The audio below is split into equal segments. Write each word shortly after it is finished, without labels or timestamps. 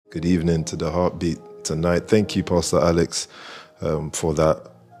Good evening to the Heartbeat tonight. Thank you, Pastor Alex, for that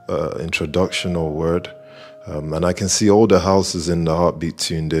introductional word. And I can see all the houses in the Heartbeat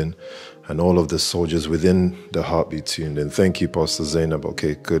tuned in and all of the soldiers within the Heartbeat tuned in. Thank you, Pastor Zainab.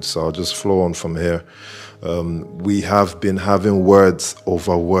 Okay, good. So I'll just flow on from here. We have been having words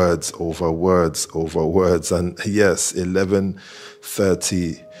over words over words over words. And yes,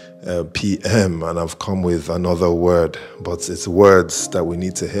 11:30 p.m. and I've come with another word, but it's words that we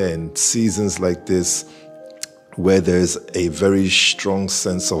need to hear in seasons like this where there's a very strong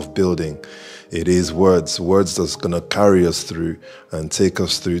sense of building. It is words that's going to carry us through and take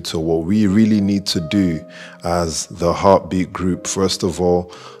us through to what we really need to do as the Heartbeat group. First of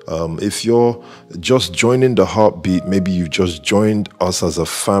all, if you're just joining the Heartbeat, maybe you've just joined us as a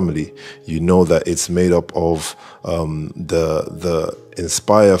family, you know that it's made up of the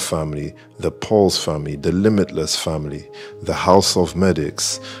Inspire family, the Pulse family, the Limitless family, the House of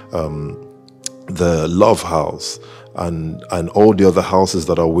Medics, the Love House, and all the other houses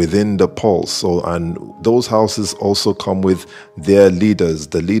that are within the Pulse. So, and those houses also come with their leaders,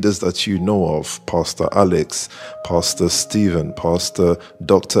 the leaders that you know of: Pastor Alex, Pastor Stephen, Pastor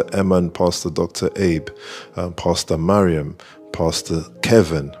Dr. Eman, Pastor Dr. Abe, Pastor Mariam, Pastor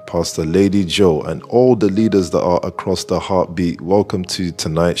Kevin, Pastor Lady Joe, and all the leaders that are across the Heartbeat. Welcome to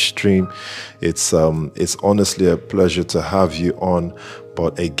tonight's stream. It's honestly a pleasure to have you on.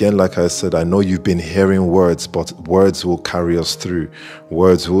 But again, like I said, I know you've been hearing words, but words will carry us through.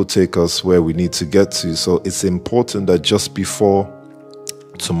 Words will take us where we need to get to. So it's important that just before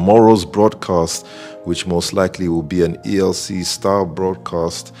tomorrow's broadcast, which most likely will be an ELC style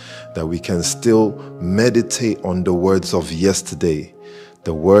broadcast, that we can still meditate on the words of yesterday.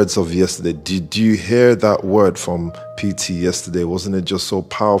 The words of yesterday. Did you hear that word from PT yesterday? Wasn't it just so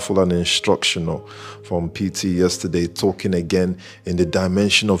powerful and instructional from PT yesterday, talking again in the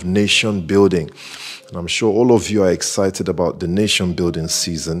dimension of nation building? And I'm sure all of you are excited about the nation building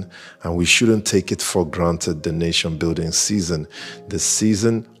season, and we shouldn't take it for granted, the nation building season. The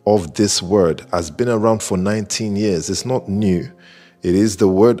season of this word has been around for 19 years. It's not new. It is the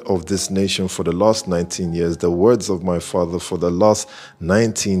word of this nation for the last 19 years, the words of my father for the last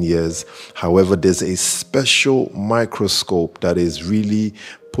 19 years. However, there's a special microscope that is really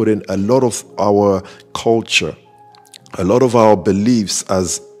putting a lot of our culture, a lot of our beliefs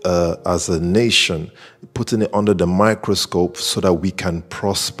as a nation, putting it under the microscope so that we can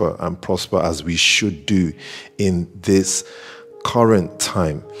prosper and prosper as we should do in this current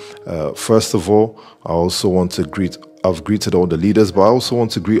time. First of all, I also want to I've greeted all the leaders, but I also want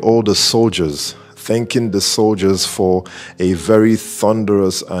to greet all the soldiers, thanking the soldiers for a very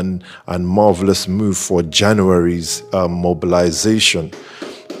thunderous and marvelous move for January's mobilization.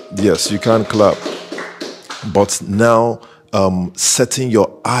 Yes, you can clap. But now, setting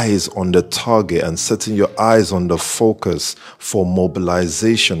your eyes on the target and setting your eyes on the focus for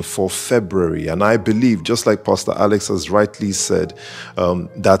mobilization for February. And I believe, just like Pastor Alex has rightly said,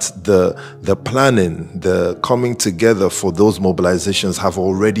 that the planning, the coming together for those mobilizations have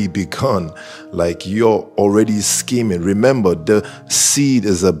already begun. Like, you're already scheming. Remember, the seed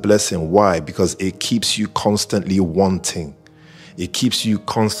is a blessing. Why? Because it keeps you constantly wanting. It keeps you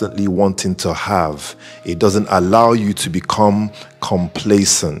constantly wanting to have. It doesn't allow you to become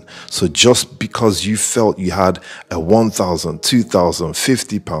complacent. So just because you felt you had a 1,000, 2,000,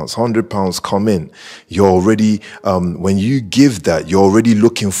 50 pounds, 100 pounds come in, you're already, when you give that, you're already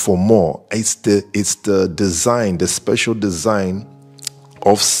looking for more. It's the design, the special design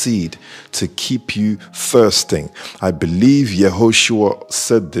of seed to keep you thirsting. I believe Yehoshua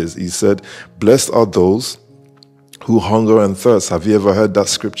said this. He said, "Blessed are those who hunger and thirst." Have you ever heard that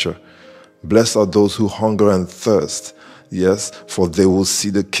scripture? Blessed are those who hunger and thirst. Yes, for they will see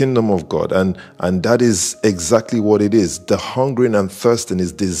the kingdom of God. And that is exactly what it is. The hungering and thirsting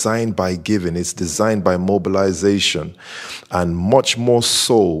is designed by giving. It's designed by mobilization. And much more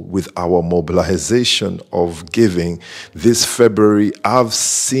so with our mobilization of giving. This February, I've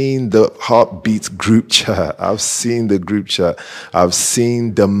seen the Heartbeat group chat. I've seen the group chat. I've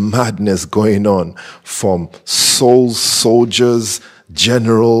seen the madness going on from soldiers,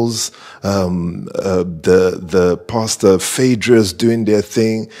 generals, the Pastor Phaedra's doing their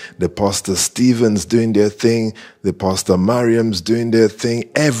thing, the Pastor Stevens doing their thing, the Pastor Mariam's doing their thing.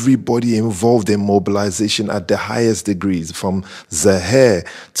 Everybody involved in mobilization at the highest degrees, from Zaher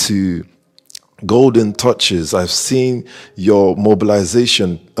to Golden touches. I've seen your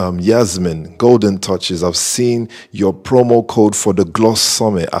mobilization, Yasmin. Golden touches. I've seen your promo code for the Gloss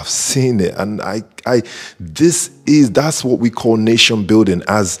Summit. I've seen it, and that's what we call nation building.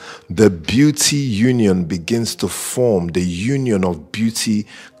 As the beauty union begins to form, the union of beauty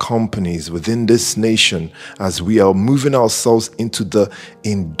companies within this nation, as we are moving ourselves into the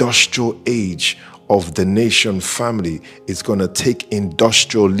industrial age of the Nxtion family. It's going to take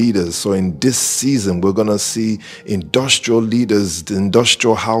industrial leaders. So in this season, we're going to see industrial leaders, the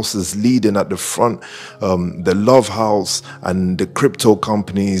industrial houses leading at the front, the Love House and the crypto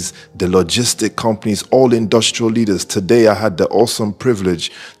companies, the logistic companies, all industrial leaders. Today, I had the awesome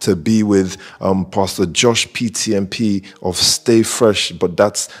privilege to be with Pastor Josh PTMP of Stay Fresh, but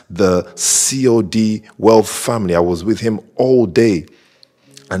that's the COD Wealth family. I was with him all day.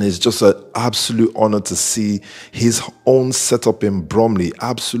 And it's just an absolute honor to see his own setup in Bromley.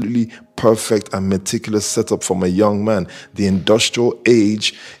 Absolutely perfect and meticulous setup from a young man. The industrial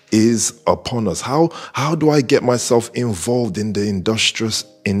age is upon us. How do I get myself involved in the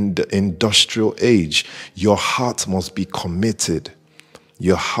industrial age? Your heart must be committed.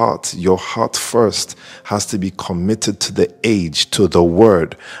 Your heart first has to be committed to the age, to the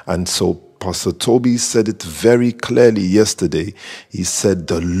word. And so Pastor Toby said it very clearly yesterday. He said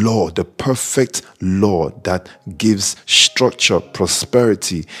the law, the perfect law that gives structure,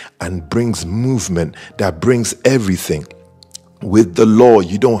 prosperity, and brings movement, that brings everything. With the law,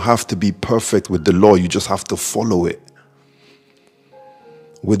 you don't have to be perfect with the law. You just have to follow it.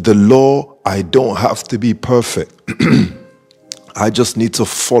 With the law, I don't have to be perfect. I just need to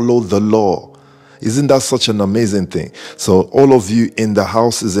follow the law. Isn't that such an amazing thing? So all of you in the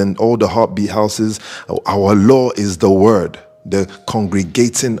houses and all the heartbeat houses, our law is the word, the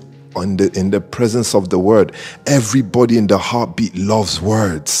congregating in the presence of the word. Everybody in the heartbeat loves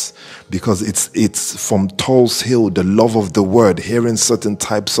words because it's from Tulse Hill, the love of the word, hearing certain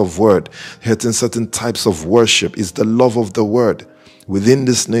types of word, hearing certain types of worship is the love of the word within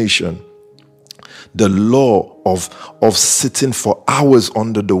this nation. The law of sitting for hours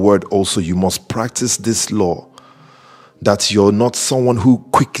under the word also, you must practice this law. That you're not someone who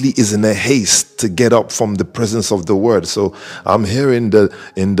quickly is in a haste to get up from the presence of the word. So I'm here in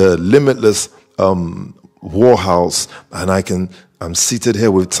the limitless warhouse, and I'm seated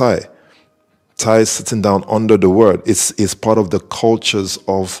here with Ty. Ty is sitting down under the word. It's part of the cultures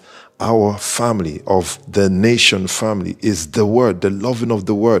of our family, of the Nxtion family, is the word, the loving of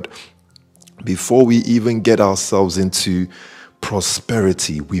the word. Before we even get ourselves into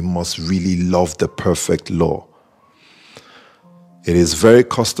prosperity, we must really love the perfect law. It is very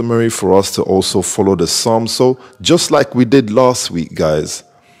customary for us to also follow the psalm. So just like we did last week, guys,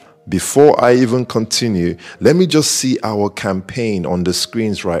 before I even continue, let me just see our campaign on the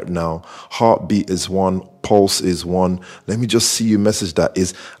screens right now. Heartbeat is one, Pulse is one. Let me just see you message that.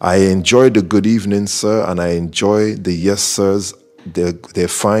 I enjoy the good evening, sir, and I enjoy the yes, sirs. They're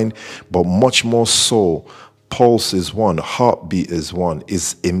fine, but much more so, Pulse is one, Heartbeat is one.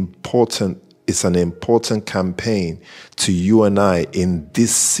 It's important. It's an important campaign to you and I in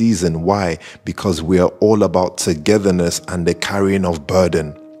this season. Why? Because we are all about togetherness and the carrying of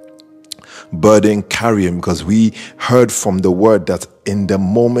burden carrying, because we heard from the word that in the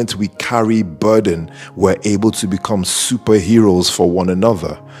moment we carry burden, we're able to become superheroes for one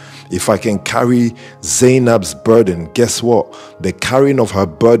another. If I can carry Zainab's burden, guess what? The carrying of her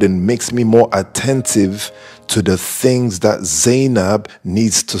burden makes me more attentive to the things that Zainab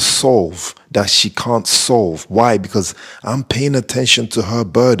needs to solve, that she can't solve. Why? Because I'm paying attention to her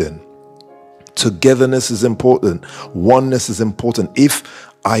burden. Togetherness is important. Oneness is important. If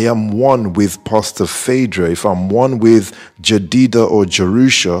I am one with Pastor Phaedra, if I'm one with Jadida or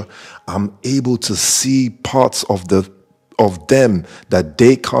Jerusha, I'm able to see parts of them that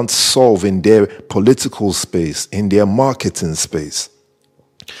they can't solve in their political space, in their marketing space.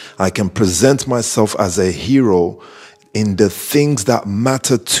 I can present myself as a hero in the things that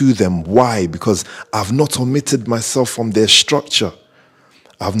matter to them. Why? Because I've not omitted myself from their structure.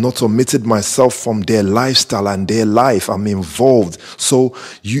 I've not omitted myself from their lifestyle and their life. I'm involved. So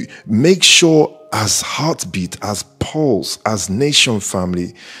you make sure, as Heartbeat, as Pulse, as Nxtion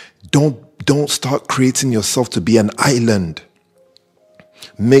family, don't start creating yourself to be an island.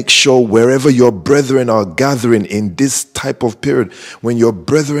 Make sure wherever your brethren are gathering in this type of period, when your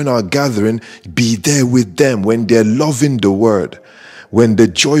brethren are gathering, be there with them. When they're loving the word, when the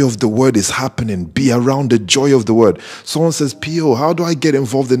joy of the word is happening, be around the joy of the word. Someone says, P.O., how do I get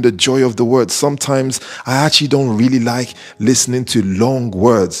involved in the joy of the word? Sometimes I actually don't really like listening to long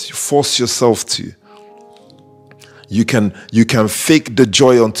words. You force yourself to. You can fake the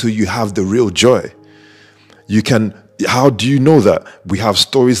joy until you have the real joy. How do you know that? We have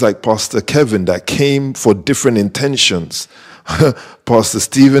stories like Pastor Kevin that came for different intentions. Pastor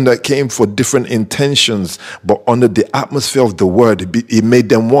Stephen that came for different intentions, but under the atmosphere of the word, it made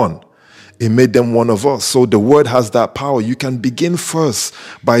them one. It made them one of us. So the word has that power. You can begin first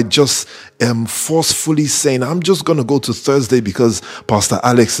by just forcefully saying, I'm just going to go to Thursday because Pastor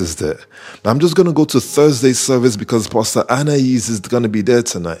Alex is there. I'm just going to go to Thursday service because Pastor Anais is going to be there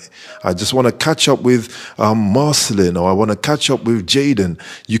tonight. I just want to catch up with Marceline, or I want to catch up with Jaden.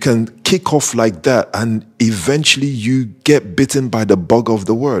 You can kick off like that, and eventually you get bitten by the bug of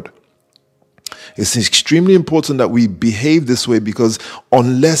the word. It's extremely important that we behave this way, because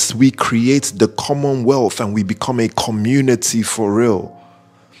unless we create the commonwealth and we become a community for real,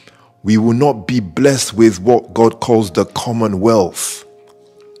 we will not be blessed with what God calls the commonwealth.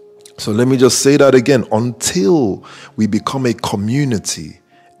 So let me just say that again. Until we become a community,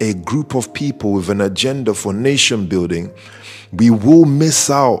 a group of people with an agenda for nation building, we will miss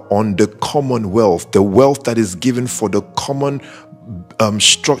out on the commonwealth, the wealth that is given for the common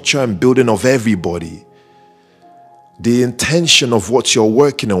structure and building of everybody. The intention of what you're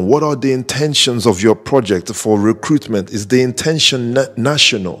working on, what are the intentions of your project for recruitment? Is the intention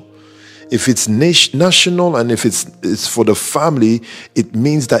national? If it's national and if it's for the family, it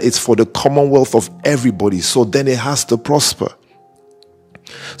means that it's for the commonwealth of everybody. So then it has to prosper.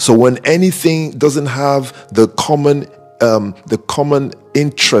 So when anything doesn't have the common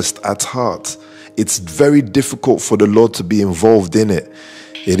interest at heart, it's very difficult for the Lord to be involved in it.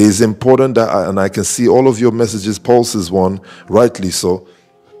 It is important that, and I can see all of your messages, Pulse's one, rightly so.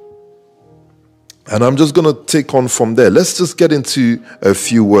 And I'm just going to take on from there. Let's just get into a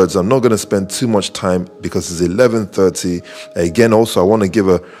few words. I'm not going to spend too much time because it's 11:30. Again, also, I want to give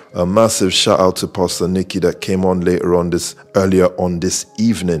a massive shout out to Pastor Nikki that came on earlier on this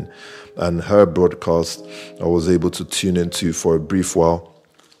evening. And her broadcast, I was able to tune into for a brief while.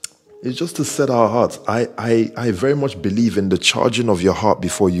 It's just to set our hearts. I very much believe in the charging of your heart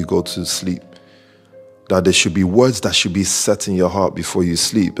before you go to sleep. That there should be words that should be set in your heart before you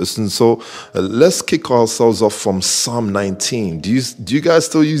sleep. And so let's kick ourselves off from Psalm 19. Do you guys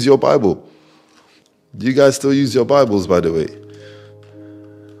still use your Bible? Do you guys still use your Bibles, by the way?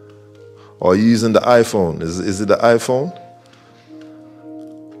 Or are you using the iPhone? Is it the iPhone?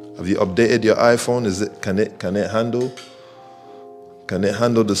 Have you updated your iPhone? Can it handle? Can it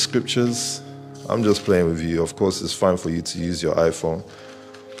handle the scriptures? I'm just playing with you. Of course, it's fine for you to use your iPhone.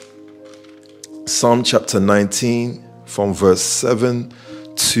 Psalm chapter 19 from verse 7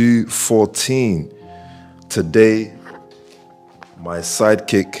 to 14. Today, my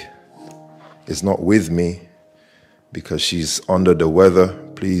sidekick is not with me because she's under the weather.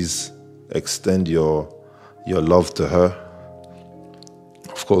 Please extend your love to her.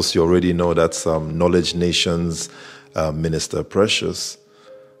 Of course, you already know that's Knowledge Nation's Minister Precious.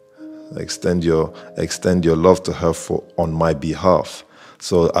 Extend your love to her on my behalf.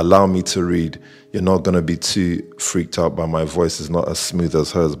 So allow me to read. You're not going to be too freaked out by my voice. It's not as smooth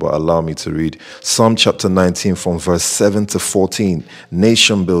as hers, but allow me to read. Psalm chapter 19 from verse 7 to 14.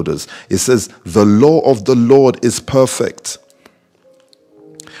 Nation builders. It says, the law of the Lord is perfect,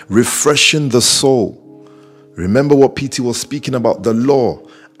 refreshing the soul. Remember what PT was speaking about, the law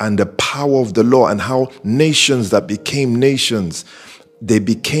and the power of the law, and how nations that became nations, they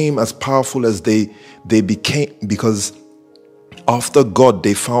became as powerful as they became because after God,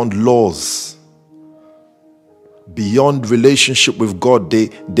 they found laws. Beyond relationship with God,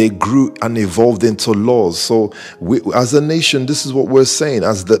 they grew and evolved into laws. So as a nation, this is what we're saying.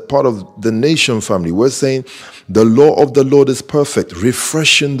 As the part of the nation family, we're saying the law of the Lord is perfect,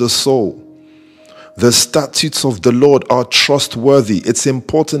 refreshing the soul. The statutes of the Lord are trustworthy. It's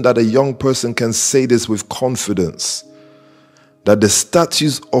important that a young person can say this with confidence. That the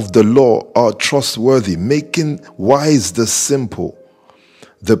statutes of the law are trustworthy, making wise the simple.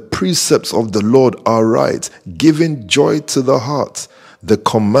 The precepts of the Lord are right, giving joy to the heart. The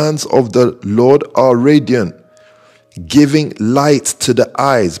commands of the Lord are radiant, giving light to the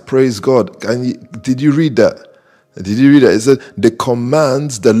eyes. Praise God. Did you read that? Did you read that? It said, the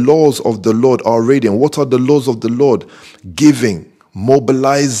commands, the laws of the Lord are radiant. What are the laws of the Lord? Giving,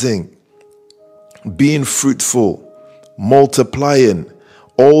 mobilizing, being fruitful, multiplying.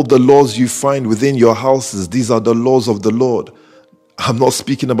 All the laws you find within your houses, these are the laws of the Lord. I'm not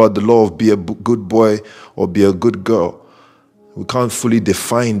speaking about the law of be a good boy or be a good girl. We can't fully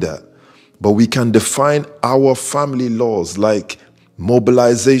define that. But we can define our family laws like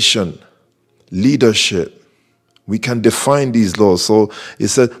mobilization, leadership, We can define these laws. So it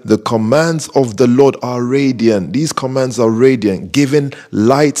said, the commands of the Lord are radiant. These commands are radiant, giving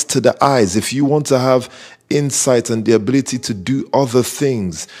light to the eyes. If you want to have insight and the ability to do other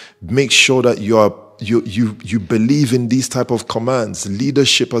things, make sure that you believe in these type of commands.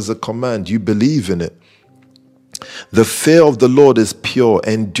 Leadership as a command, you believe in it. The fear of the Lord is pure,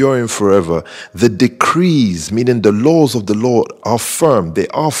 enduring forever. The decrees, meaning the laws of the Lord, are firm. They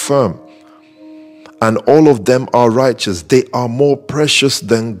are firm. And all of them are righteous. They are more precious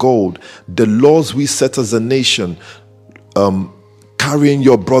than gold. The laws we set as a nation, carrying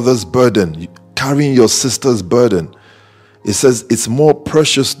your brother's burden, carrying your sister's burden. It says it's more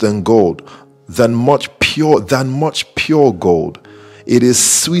precious than gold, than much pure gold. It is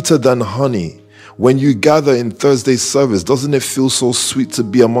sweeter than honey. When you gather in Thursday service, doesn't it feel so sweet to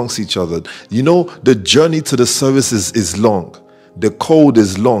be amongst each other? You know, the journey to the service is long. The cold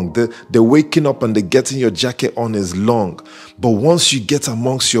is long. The waking up and the getting your jacket on is long. But once you get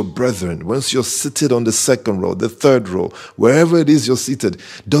amongst your brethren, once you're seated on the second row, the third row, wherever it is you're seated,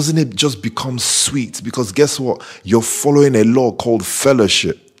 doesn't it just become sweet? Because guess what? You're following a law called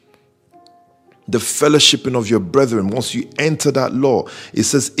fellowship. The fellowshipping of your brethren, once you enter that law, it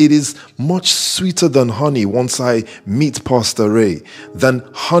says it is much sweeter than honey once I meet Pastor Ray, than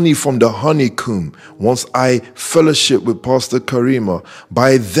honey from the honeycomb once I fellowship with Pastor Karima.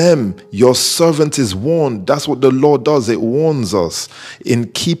 By them your servant is warned. That's what the law does. It warns us.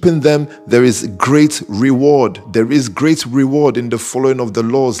 In keeping them, there is great reward. There is great reward in the following of the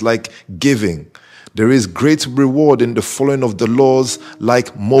laws, like giving. There is great reward in the following of the laws,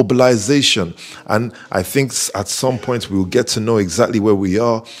 like mobilization. And I think at some point we'll get to know exactly where we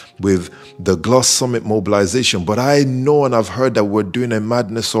are with the Gloss Summit mobilization. But I know and I've heard that we're doing a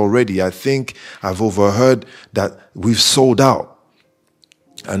madness already. I think I've overheard that we've sold out.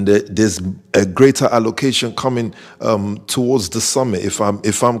 And there's a greater allocation coming towards the summit, if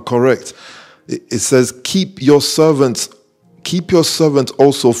I'm correct. It says, keep your servant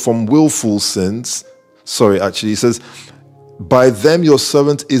also from willful sins. It says, by them your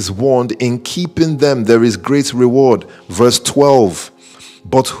servant is warned. In keeping them there is great reward. Verse 12.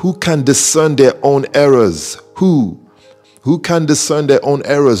 But who can discern their own errors? Who can discern their own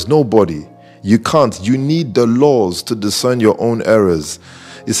errors? Nobody. You can't. You need the laws to discern your own errors.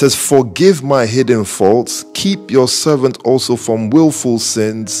 It says, forgive my hidden faults. Keep your servant also from willful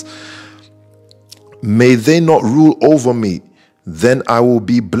sins. May they not rule over me. Then I will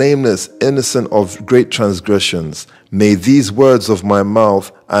be blameless, innocent of great transgressions. May these words of my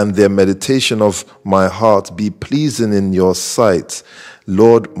mouth and their meditation of my heart be pleasing in your sight,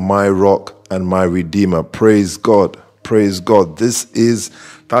 Lord, my rock and my redeemer. Praise God. Praise God.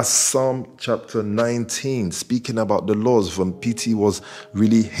 That's Psalm chapter 19, speaking about the laws. When PT was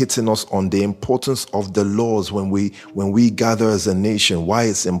really hitting us on the importance of the laws when we gather as a nation, why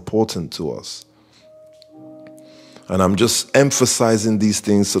it's important to us. And I'm just emphasizing these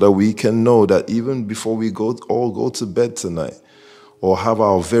things so that we can know that even before we all go to bed tonight or have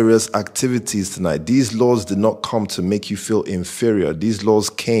our various activities tonight, these laws did not come to make you feel inferior. These laws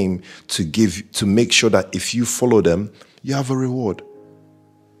came to make sure that if you follow them, you have a reward.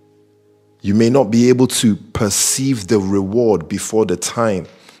 You may not be able to perceive the reward before the time,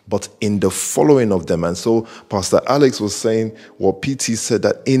 but in the following of them. And so Pastor Alex was saying what PT said,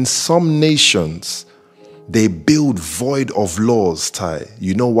 that in some nations, they build void of laws, Ty.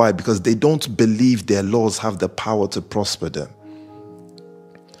 You know why? Because they don't believe their laws have the power to prosper them.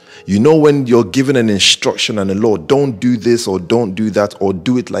 You know, when you're given an instruction and a law, don't do this or don't do that, or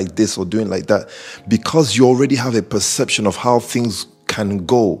do it like this or do it like that, because you already have a perception of how things can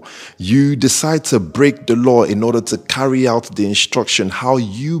go, you decide to break the law in order to carry out the instruction how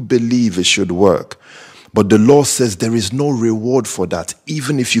you believe it should work. But the law says there is no reward for that,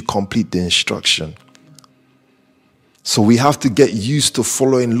 even if you complete the instruction. So we have to get used to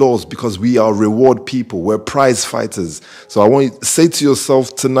following laws because we are reward people. We're prize fighters. So I want you to say to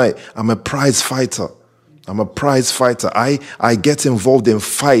yourself tonight, I'm a prize fighter. I'm a prize fighter. I get involved in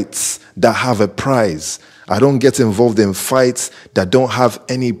fights that have a prize. I don't get involved in fights that don't have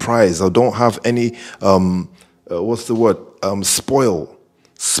any prize or don't have any, spoil.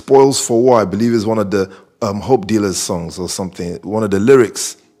 Spoils for war, I believe, is one of the Hope Dealers songs or something. One of the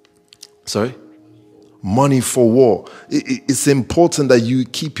lyrics. Sorry? Money for war. It's important that you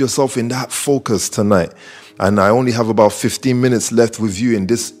keep yourself in that focus tonight. And I only have about 15 minutes left with you in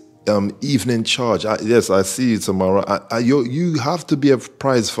this evening charge. Yes, I see you tomorrow. You have to be a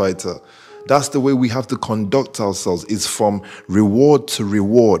prize fighter. That's the way we have to conduct ourselves. It's from reward to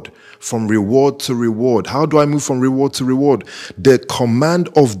reward. From reward to reward. How do I move from reward to reward? The command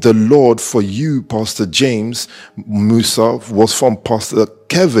of the Lord for you, Pastor James Musa, was from Pastor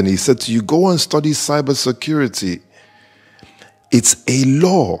Kevin. He said to you, go and study cybersecurity. It's a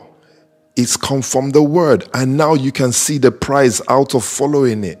law. It's come from the word. And now you can see the prize out of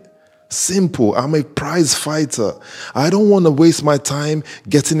following it. Simple. I'm a prize fighter. I don't want to waste my time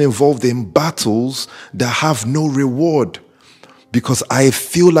getting involved in battles that have no reward because I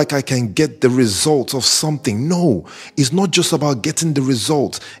feel like I can get the result of something. No, it's not just about getting the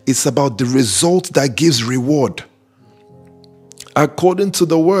result. It's about the result that gives reward according to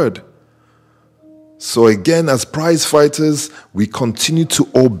the word. So again, as prize fighters, we continue to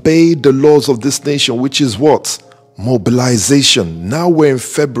obey the laws of this nation, which is what? Mobilization. Now we're in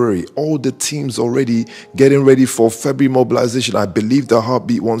February. All the teams already getting ready for February mobilization. I believe the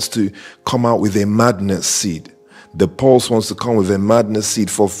Heartbeat wants to come out with a madness seed. The Pulse wants to come with a madness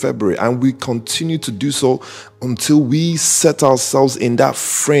seed for February. And we continue to do so until we set ourselves in that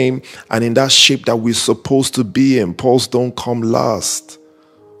frame and in that shape that we're supposed to be in. Pulse don't come last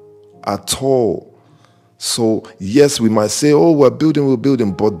at all. So, yes, we might say, oh, we're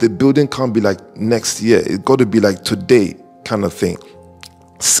building, but the building can't be like next year. It's got to be like today kind of thing.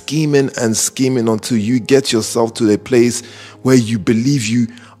 Scheming until you get yourself to a place where you believe you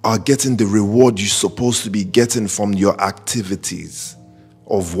are getting the reward you're supposed to be getting from your activities,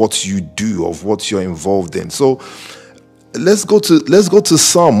 of what you do, of what you're involved in. So, let's go to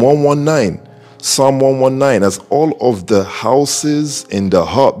Psalm 119. Psalm 119, as all of the houses in the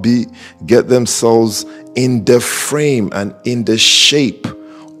Heartbeat get themselves in the frame and in the shape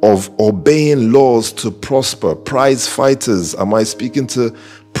of obeying laws to prosper. Prize fighters. Am I speaking to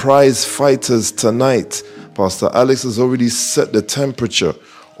prize fighters tonight? Pastor Alex has already set the temperature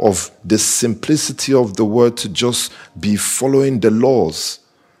of the simplicity of the word to just be following the laws.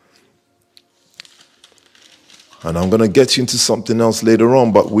 And I'm going to get you into something else later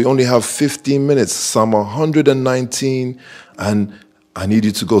on, but we only have 15 minutes. Psalm 119, and I need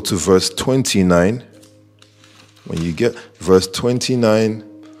you to go to verse 29. When you get verse 29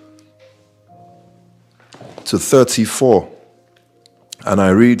 to 34, and I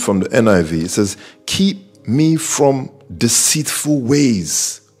read from the NIV, it says, keep me from deceitful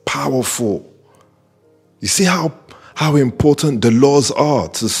ways. Powerful. You see how important the laws are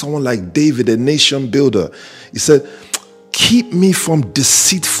to someone like David, a nation builder. He said, keep me from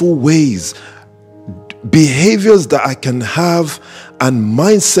deceitful ways, behaviors that I can have and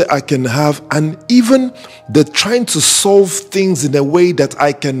mindset I can have, and even the trying to solve things in a way that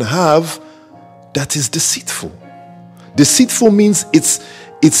I can have that is deceitful. Deceitful means it's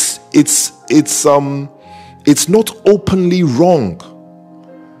not openly wrong.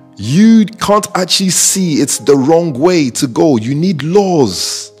 You can't actually see it's the wrong way to go. You need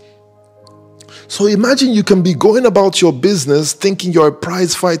laws. So imagine you can be going about your business thinking you're a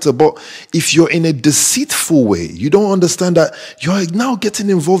prize fighter, but if you're in a deceitful way, you don't understand that you're now getting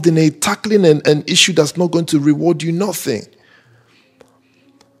involved in tackling an issue that's not going to reward you nothing.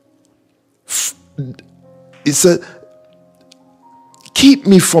 It said, keep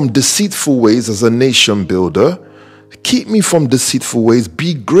me from deceitful ways as a nation builder. Keep me from deceitful ways.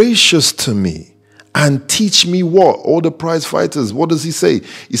 Be gracious to me and teach me what? All the prize fighters, what does he say?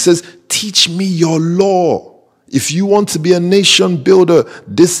 He says, teach me your law. If you want to be a nation builder,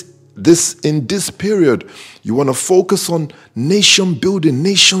 in this period, you want to focus on nation building,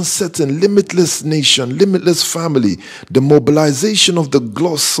 nation setting, limitless nation, limitless family, the mobilization of the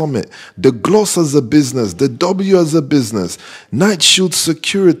Gloss Summit, the Gloss as a business, the W as a business, Night Shield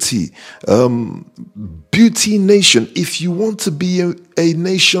Security, Beauty Nation. If you want to be a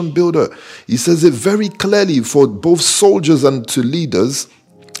nation builder, he says it very clearly for both soldiers and to leaders,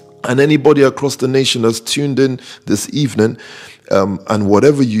 and anybody across the nation that's tuned in this evening, and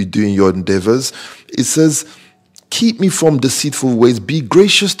whatever you do in your endeavors, it says, keep me from deceitful ways, be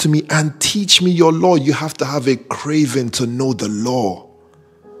gracious to me, and teach me your law. You have to have a craving to know the law.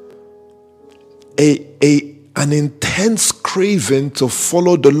 An intense craving to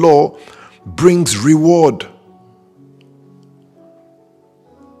follow the law brings reward.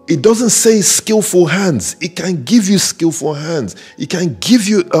 It doesn't say skillful hands. It can give you skillful hands. It can give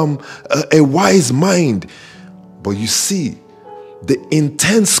you a wise mind. But you see, the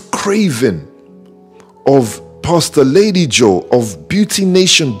intense craving of Pastor Lady Joe of Beauty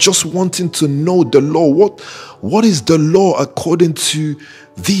Nation, just wanting to know the law. What is the law according to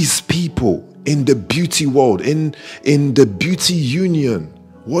these people in the beauty world, in the beauty union?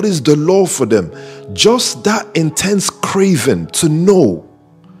 What is the law for them? Just that intense craving to know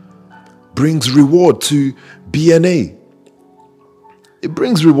brings reward to BNA. It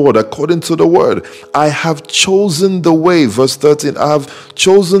brings reward according to the word. I have chosen the way, verse 13, I have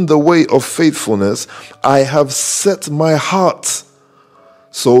chosen the way of faithfulness. I have set my heart.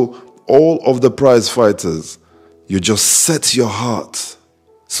 So all of the prize fighters, you just set your heart.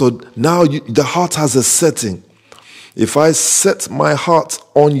 So now the heart has a setting. If I set my heart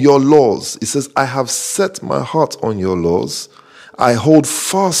on your laws, it says, I have set my heart on your laws. I hold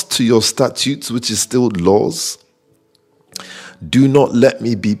fast to your statutes, which is still laws. Do not let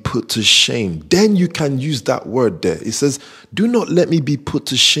me be put to shame. Then you can use that word there. It says, do not let me be put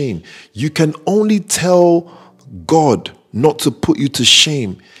to shame. You can only tell God not to put you to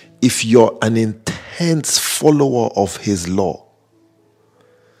shame if you're an intense follower of his law.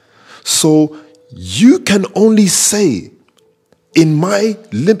 So you can only say, in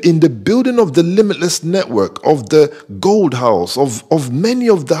the building of the Limitless Network, of the Gold House, of many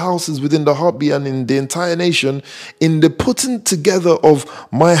of the houses within the Heartbeat and in the entire nation, in the putting together of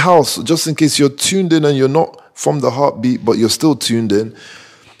my house, just in case you're tuned in and you're not from the Heartbeat, but you're still tuned in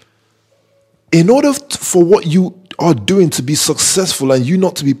order for what you are doing to be successful and you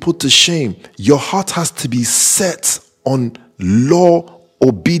not to be put to shame, your heart has to be set on law,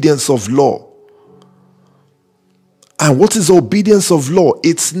 obedience of law. And what is obedience of law?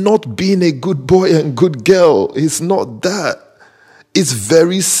 It's not being a good boy and good girl. It's not that. It's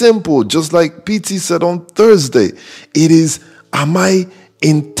very simple. Just like PT said on Thursday. It is, am I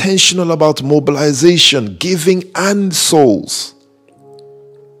intentional about mobilization, giving, and souls?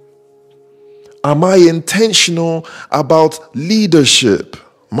 Am I intentional about leadership?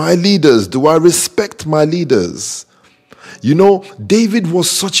 My leaders, do I respect my leaders? You know, David was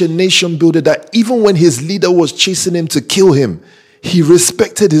such a nation builder that even when his leader was chasing him to kill him, he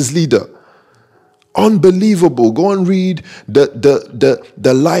respected his leader. Unbelievable. Go and read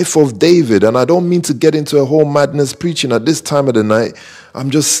the life of David. And I don't mean to get into a whole madness preaching at this time of the night.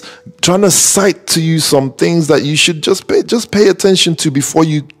 I'm just trying to cite to you some things that you should just pay attention to before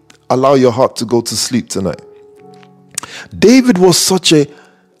you allow your heart to go to sleep tonight. David was such a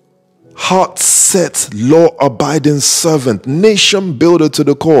heart-set, law-abiding servant, nation builder to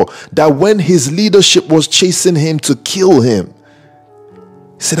the core, that when his leadership was chasing him to kill him,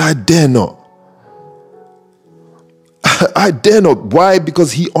 he said, I dare not. I dare not. Why?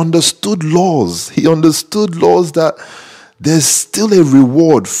 Because he understood laws. He understood laws that there's still a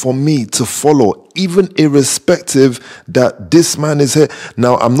reward for me to follow, even irrespective that this man is here.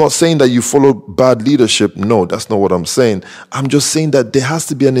 Now, I'm not saying that you follow bad leadership. No, that's not what I'm saying. I'm just saying that there has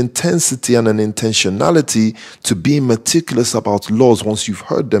to be an intensity and an intentionality to being meticulous about laws once you've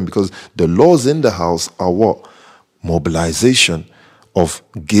heard them, because the laws in the house are what? Mobilization of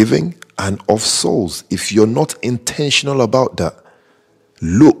giving and of souls. If you're not intentional about that,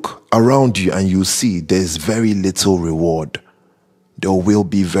 look around you and you see there's very little reward. There will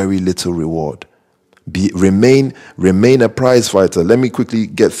be very little reward. Remain a prize fighter. Let me quickly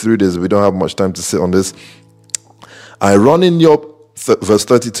get through this. We don't have much time to sit on this. I run in verse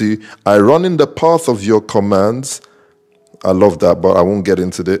 32, I run in the path of your commands. I love that, but I won't get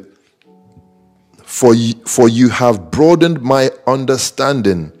into it. For you have broadened my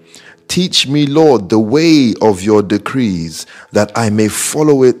understanding. Teach me, Lord, the way of your decrees, that I may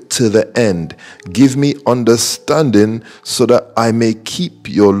follow it to the end. Give me understanding so that I may keep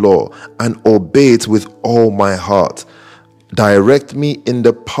your law and obey it with all my heart. Direct me in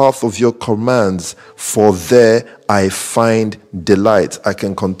the path of your commands, for there I find delight. I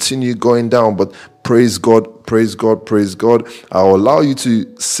can continue going down, but praise God, praise God, praise God. I'll allow you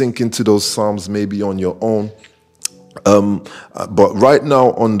to sink into those Psalms maybe on your own. But right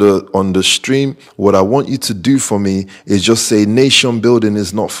now on the stream, what I want you to do for me is just say, nation building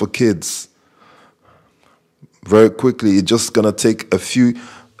is not for kids. Very quickly, it's just gonna take a few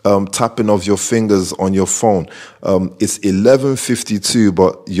tapping of your fingers on your phone. It's 11:52,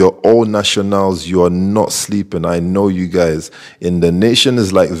 but you're all nationals. You are not sleeping. I know you guys. In the nation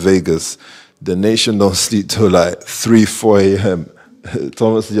is like Vegas. The nation don't sleep till like 3-4 a.m.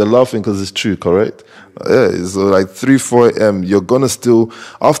 Thomas, you're laughing because it's true, correct? Yeah, it's like 3-4 a.m. You're gonna still,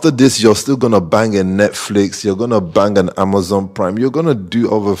 after this, you're still gonna bang a Netflix. You're gonna bang an Amazon Prime. You're gonna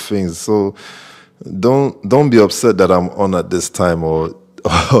do other things. So don't be upset that I'm on at this time or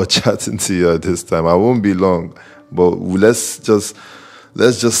chatting to you at this time. I won't be long, but let's just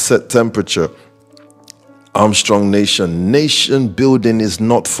set temperature. Armstrong Nation building is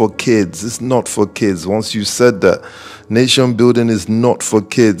not for kids. It's not for kids. Once you said that, nation building is not for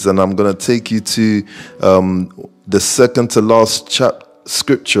kids, and I'm going to take you to the second to last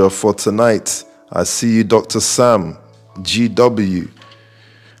scripture for tonight. I see you, Dr. Sam, GW.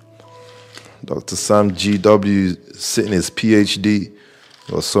 Dr. Sam G.W. sitting his PhD.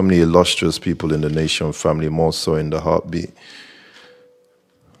 There are so many illustrious people in the Nxtion family, more so in the heartbeat.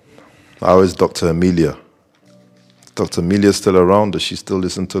 How is Dr. Amelia? Dr. Amelia still around? Does she still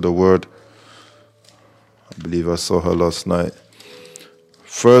listen to the word? I believe I saw her last night.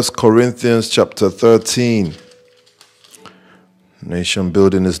 1 Corinthians chapter 13. Nation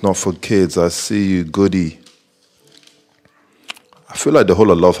building is not for kids. I see you, Goody. I feel like the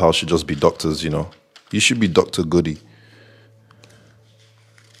whole of Love House should just be doctors, you know. You should be Dr. Goody.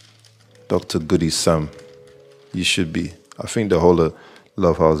 Dr. Goody Sam. You should be. I think the whole of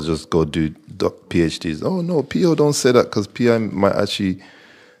Love House just go do PhDs. Oh no, PO don't say that because PI might actually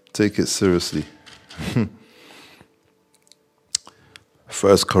take it seriously. 1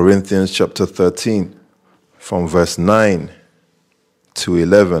 Corinthians chapter 13 from verse 9 to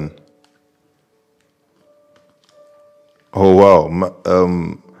 11. Oh wow,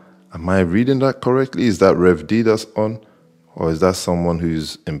 am I reading that correctly? Is that Rev D that's on? Or is that someone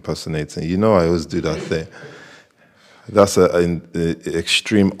who's impersonating? You know I always do that thing. That's an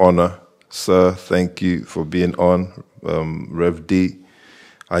extreme honor, sir. Thank you for being on, Rev D.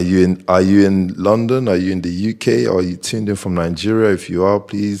 Are you in London? Are you in the UK? Or are you tuned in from Nigeria? If you are,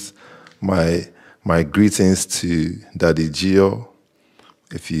 please, my greetings to Daddy Gio.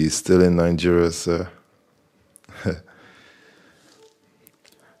 If you're still in Nigeria, sir.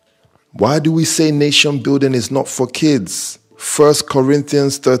 Why do we say nation building is not for kids? 1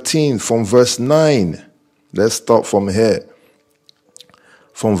 Corinthians 13 from verse 9. Let's start from here.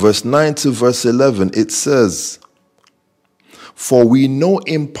 From verse 9 to verse 11, it says, "For we know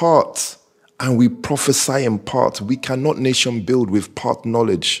in part, and we prophesy in part. We cannot nation build with part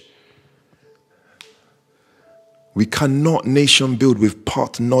knowledge." We cannot nation build with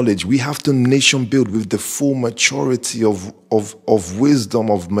part knowledge. We have to nation build with the full maturity of wisdom,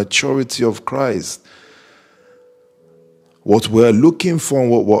 of maturity of Christ. What we're looking for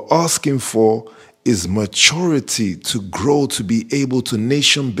and what we're asking for is maturity to grow, to be able to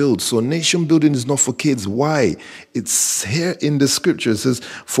nation build. So nation building is not for kids. Why? It's here in the scripture. It says,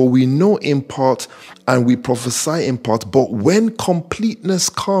 "For we know in part and we prophesy in part, but when completeness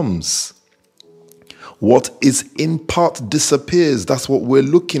comes, what is in part disappears." That's what we're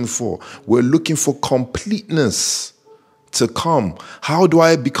looking for. We're looking for completeness to come. How do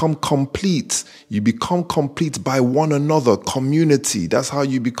I become complete? You become complete by one another, community. That's how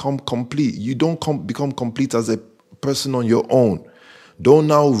you become complete. You don't become complete as a person on your own. Don't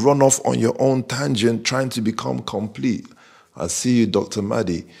now run off on your own tangent trying to become complete. I see you, Dr.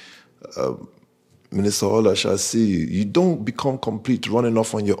 Maddy. Minister Olash, I see you. You don't become complete running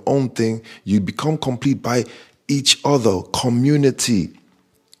off on your own thing. You become complete by each other, community.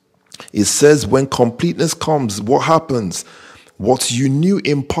 It says when completeness comes, what happens? What you knew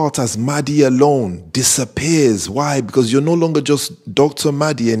in part as Maddy alone disappears. Why? Because you're no longer just Dr.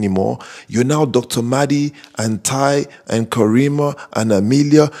 Maddy anymore. You're now Dr. Maddy and Ty and Karima and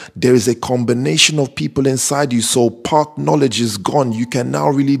Amelia. There is a combination of people inside you. So part knowledge is gone. You can now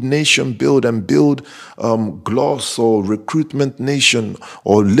really nation build and build Gloss or Recruitment Nation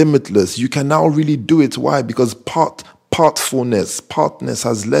or Limitless. You can now really do it. Why? Because partness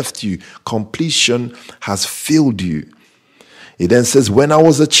has left you. Completion has filled you. It then says, when I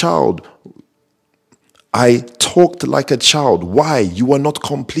was a child, I talked like a child. Why? You were not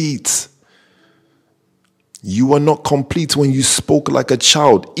complete. You were not complete when you spoke like a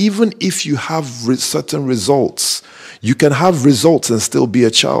child. Even if you have certain results, you can have results and still be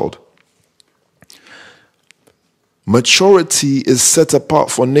a child. Maturity is set apart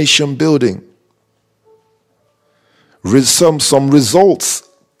for nation building. Some results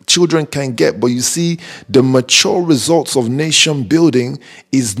children can get, but you see, the mature results of nation building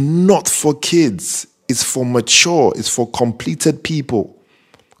is not for kids. It's for mature, it's for completed people,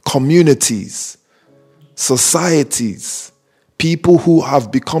 communities, societies, people who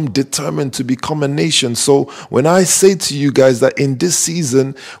have become determined to become a nation. So when I say to you guys that in this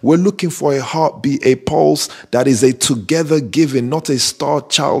season, we're looking for a heartbeat, a pulse that is a together giving, not a star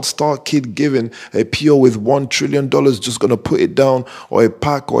kid giving, a PO with $1 trillion just going to put it down, or a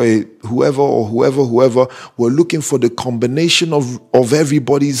pack, or a whoever. We're looking for the combination of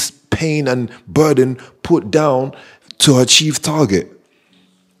everybody's pain and burden put down to achieve target.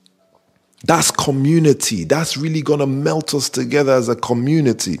 That's community. That's really going to melt us together as a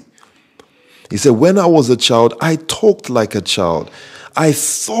community. He said, when I was a child, I talked like a child. I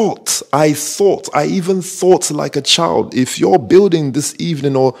even thought like a child. If you're building this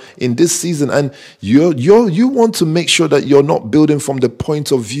evening or in this season and you want to make sure that you're not building from the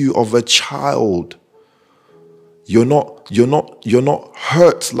point of view of a child, You're not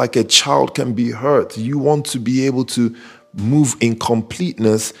hurt like a child can be hurt. You want to be able to move in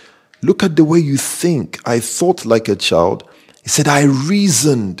completeness. Look at the way you think. I thought like a child. He said, I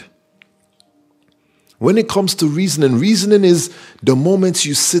reasoned. When it comes to reasoning is the moment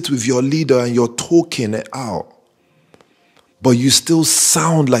you sit with your leader and you're talking it out, but you still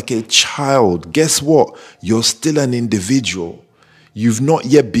sound like a child. Guess what? You're still an individual. You've not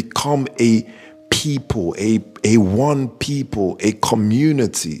yet become a people, a one people, a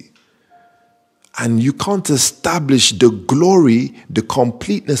community. And you can't establish the glory, the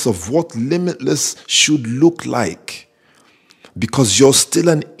completeness of what limitless should look like, because you're still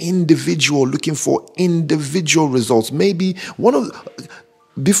an individual looking for individual results. Maybe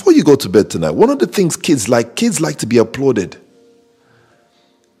before you go to bed tonight, one of the things kids like to be applauded.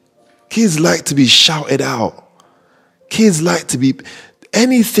 Kids like to be shouted out. Kids like to be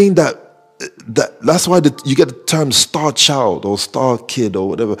anything that's why you get the term star child or star kid or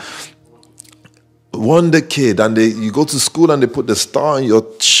whatever. Wonder kid, and you go to school and they put the star on your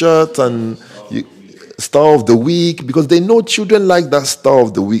shirt and star of the week, because they know children like that star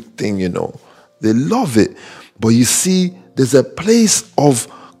of the week thing, They love it. But you see, there's a place of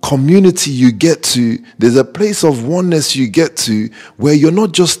community you get to. There's a place of oneness you get to where you're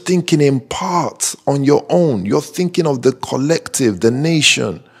not just thinking in parts on your own. You're thinking of the collective, the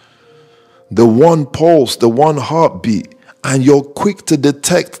nation, the one pulse, the one heartbeat. And you're quick to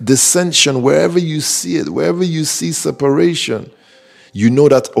detect dissension wherever you see it, wherever you see separation. You know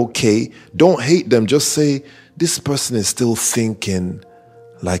that, okay, don't hate them. Just say, this person is still thinking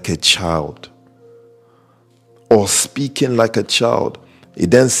like a child or speaking like a child.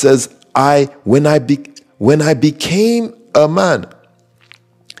 It then says, when I became a man,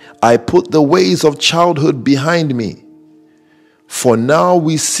 I put the ways of childhood behind me. For now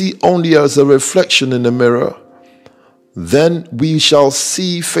we see only as a reflection in the mirror. Then we shall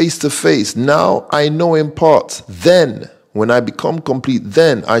see face to face. Now I know in part. Then, when I become complete,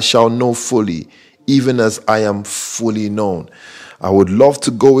 then I shall know fully, even as I am fully known. I would love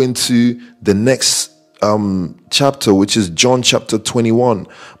to go into the next chapter, which is John chapter 21,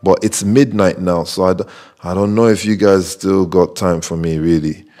 but it's midnight now, so I don't know if you guys still got time for me,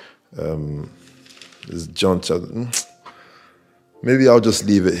 really. It's John chapter. Maybe I'll just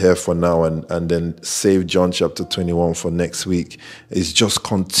leave it here for now and then save John chapter 21 for next week. It's just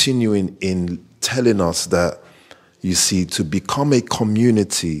continuing in telling us that, you see, to become a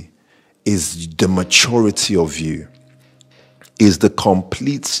community is the maturity of you. Is the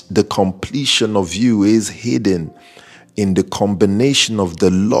completion of you is hidden in the combination of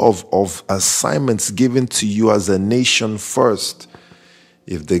the love of assignments given to you as a nation first.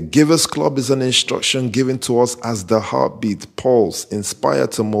 If the Givers Club is an instruction given to us as the heartbeat, pulse, inspire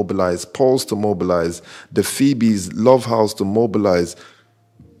to mobilize, pulse to mobilize, the Phoebe's Love House to mobilize.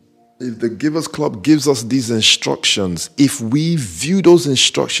 If the Givers Club gives us these instructions, if we view those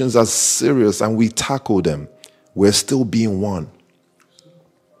instructions as serious and we tackle them, we're still being one.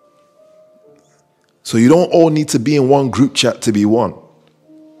 So you don't all need to be in one group chat to be one.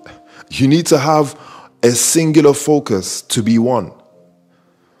 You need to have a singular focus to be one.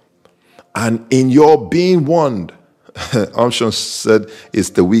 And in your being one, Nxtion said, it's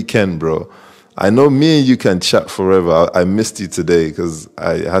the weekend, bro. I know me and you can chat forever. I missed you today because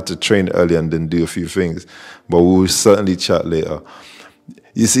I had to train early and then do a few things. But we will certainly chat later.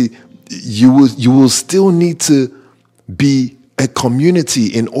 You see, you will still need to be a community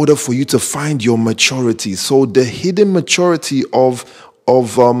in order for you to find your maturity. So the hidden maturity of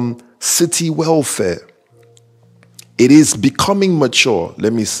city welfare, it is becoming mature,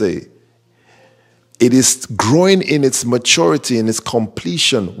 let me say. It is growing in its maturity and its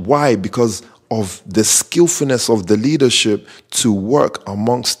completion. Why? Because of the skillfulness of the leadership to work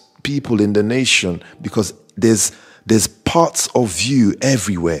amongst people in the nation. Because there's parts of you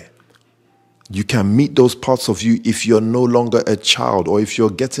everywhere. You can meet those parts of you if you're no longer a child, or if you're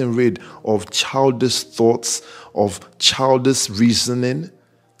getting rid of childish thoughts, of childish reasoning,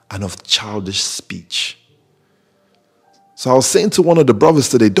 and of childish speech. So I was saying to one of the brothers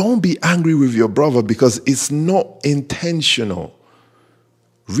today, don't be angry with your brother because it's not intentional.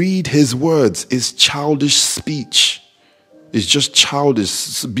 Read his words. It's childish speech. It's just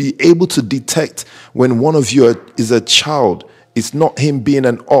childish. Be able to detect when one of you is a child. It's not him being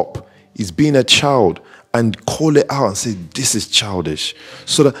an op. He's being a child, and call it out and say, this is childish.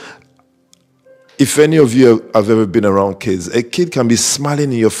 So that if any of you have ever been around kids, a kid can be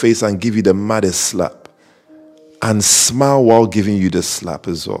smiling in your face and give you the maddest slap. And smile while giving you the slap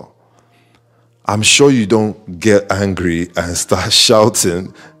as well. I'm sure you don't get angry and start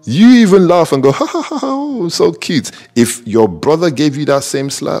shouting. You even laugh and go, ha ha ha, oh, so cute. If your brother gave you that same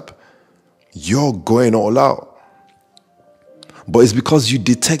slap, you're going all out. But it's because you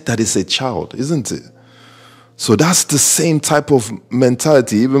detect that it's a child, isn't it? So that's the same type of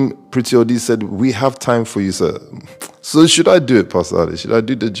mentality. Even Pretty Odi said, we have time for you, sir. So should I do it, Pastor Ali? Should I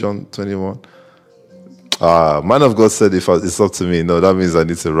do the John 21? Man of God said, if it's up to me, no, that means I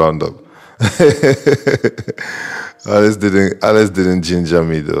need to round up. Alice didn't ginger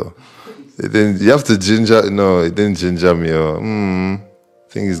me though. You have to ginger. No, it didn't ginger me. I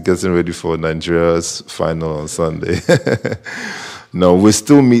think he's getting ready for Nigeria's final on Sunday. No, we'll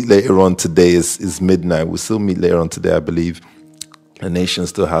still meet later on today. It's midnight. We'll still meet later on today, I believe. The nation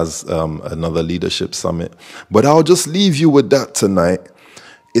still has another leadership summit. But I'll just leave you with that tonight.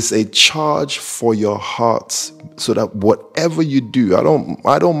 It's a charge for your hearts, so that whatever you do,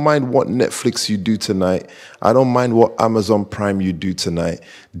 I don't mind what Netflix you do tonight. I don't mind what Amazon Prime you do tonight.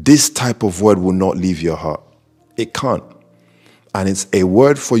 This type of word will not leave your heart. It can't. And it's a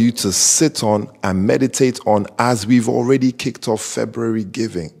word for you to sit on and meditate on, as we've already kicked off February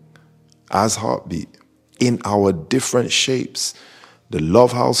giving as Heartbeat in our different shapes. The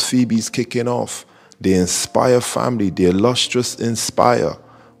Love House Phoebe's kicking off. The Inspire family, the illustrious Inspire,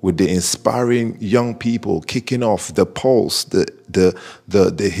 with the inspiring young people kicking off. The Pulse,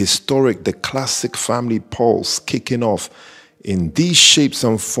 the historic, the classic family Pulse kicking off. In these shapes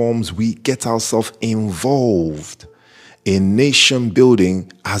and forms, we get ourselves involved in nation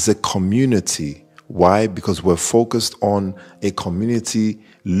building as a community. Why? Because we're focused on a community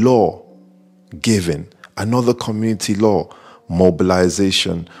law giving, another community law,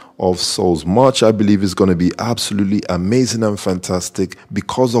 mobilization of souls. March, I believe, is going to be absolutely amazing and fantastic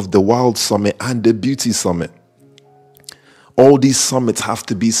because of the Wild Summit and the Beauty Summit. All these summits have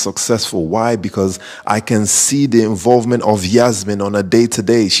to be successful. Why? Because I can see the involvement of Yasmin on a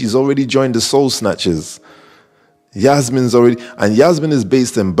day-to-day. She's already joined the Soul Snatchers. Yasmin is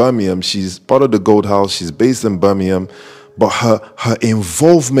based in Birmingham. She's part of the Gold House. She's based in Birmingham. But her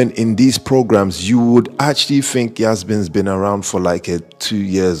involvement in these programs, you would actually think Yasmin's been around for like 2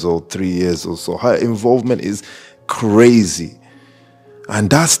 years or 3 years or so. Her involvement is crazy. And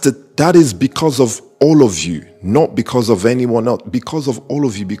that is because of all of you, not because of anyone else, because of all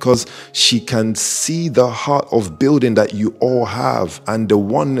of you, because she can see the heart of building that you all have and the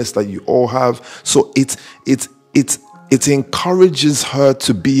oneness that you all have. So it encourages her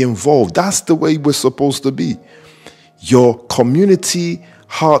to be involved. That's the way we're supposed to be. Your community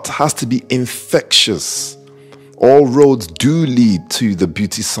heart has to be infectious. All roads do lead to the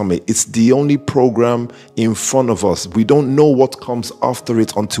Beauty Summit. It's the only program in front of us. We don't know what comes after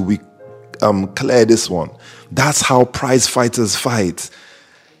it until we clear this one. That's how prize fighters fight.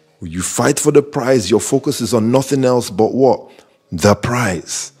 You fight for the prize. Your focus is on nothing else but what? The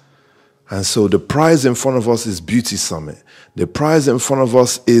prize. And so the prize in front of us is Beauty Summit. The prize in front of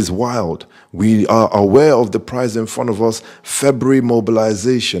us is Wild. We are aware of the prize in front of us, February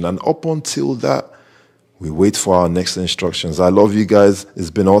mobilization. And up until that, we wait for our next instructions. I love you guys.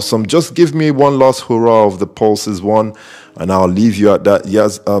 It's been awesome. Just give me one last hurrah of the Pulses one, and I'll leave you at that.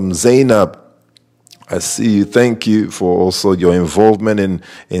 Yes, Zainab, I see you. Thank you for also your involvement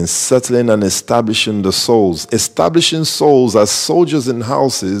in settling and establishing the souls. Establishing souls as soldiers in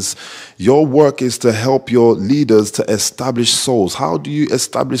houses. Your work is to help your leaders to establish souls. How do you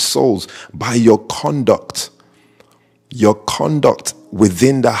establish souls? By your conduct. Your conduct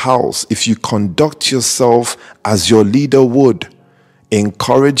within the house. If you conduct yourself as your leader would,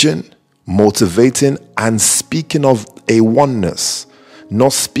 encouraging, motivating, and speaking of a oneness,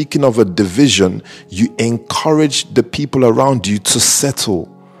 not speaking of a division, you encourage the people around you to settle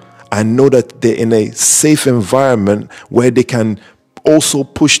and know that they're in a safe environment where they can also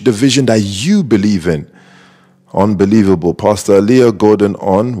push the vision that you believe in. Unbelievable. Pastor Leah Gordon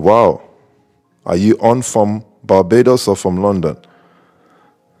on. Wow. Are you on from Barbados or from London?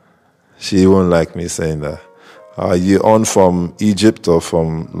 She won't like me saying that. Are you on from Egypt or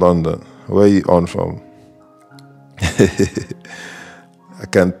from London? Where are you on from?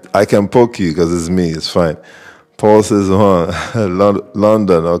 I can poke you because it's me. It's fine. Paul says,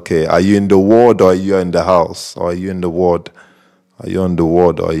 London. Okay. Are you in the ward or are you in the house? Or are you in the ward? Are you on the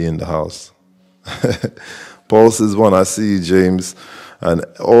ward or are you in the house? Paul says, I see you, James, and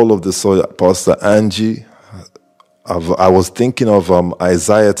all of the soldiers. Pastor Angie. I was thinking of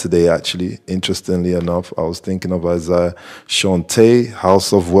Isaiah today, actually. Interestingly enough, I was thinking of Isaiah. Shantae,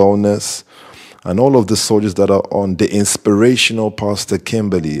 House of Wellness, and all of the soldiers that are on. The inspirational Pastor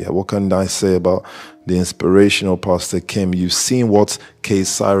Kimberly. What can I say about the inspirational Pastor Kim? You've seen what K.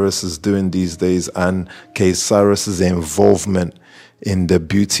 Cyrus is doing these days and K. Cyrus's involvement in the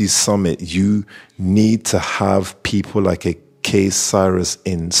beauty summit, you need to have people like a K. Cyrus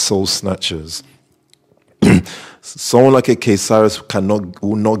in Soul Snatchers. Someone like a K. Cyrus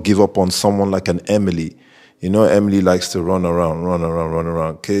will not give up on someone like an Emily. You know, Emily likes to run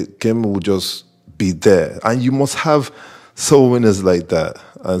around. Kim will just be there. And you must have soul winners like that.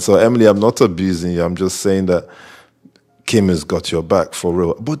 And so, Emily, I'm not abusing you. I'm just saying that Kim has got your back for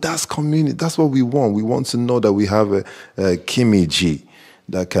real. But that's community. That's what we want. We want to know that we have a Kimmy G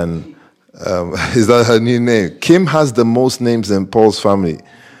that can... is that her new name? Kim has the most names in Paul's family.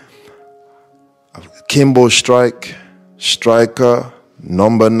 Kimbo Striker,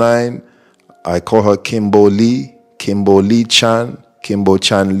 number 9. I call her Kimbo Lee Chan, Kimbo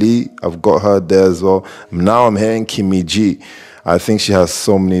Chan Lee. I've got her there as well. Now I'm hearing Kimmy G. I think she has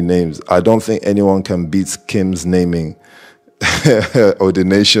so many names. I don't think anyone can beat Kim's naming,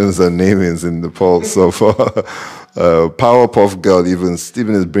 ordinations and namings in the poll so far. Powerpuff Girl, even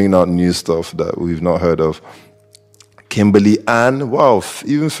Stephen is bringing out new stuff that we've not heard of. Kimberly Ann, wow,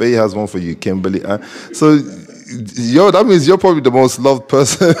 even Faye has one for you, Kimberly Ann. So, that means you're probably the most loved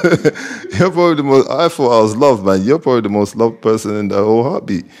person. You're probably the most, I thought I was loved, man. You're probably the most loved person in the whole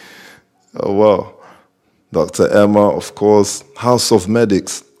heartbeat. Oh, wow. Dr. Emma, of course. House of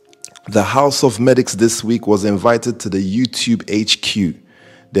Medics. The House of Medics this week was invited to the YouTube HQ,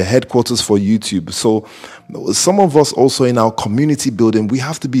 the headquarters for YouTube. So some of us also in our community building, we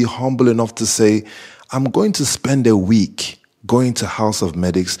have to be humble enough to say, I'm going to spend a week going to House of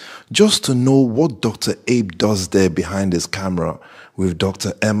Medics just to know what Dr. Abe does there behind his camera with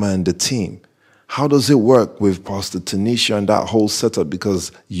Dr. Emma and the team. How does it work with Pastor Tanisha and that whole setup?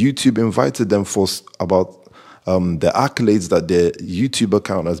 Because YouTube invited them for about the accolades that their YouTube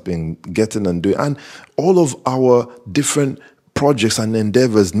account has been getting and doing. And all of our different projects and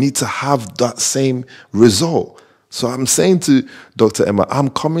endeavors need to have that same result. So I'm saying to Dr. Emma, I'm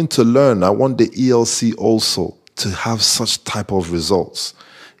coming to learn. I want the ELC also to have such type of results,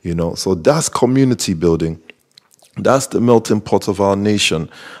 you know. So that's community building. That's the melting pot of our nation.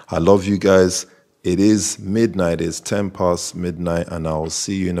 I love you guys. It is midnight. It's 10 past midnight, and I'll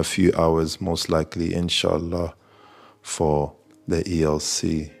see you in a few hours, most likely, inshallah, for the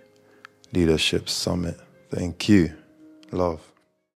ELC Leadership Summit. Thank you. Love.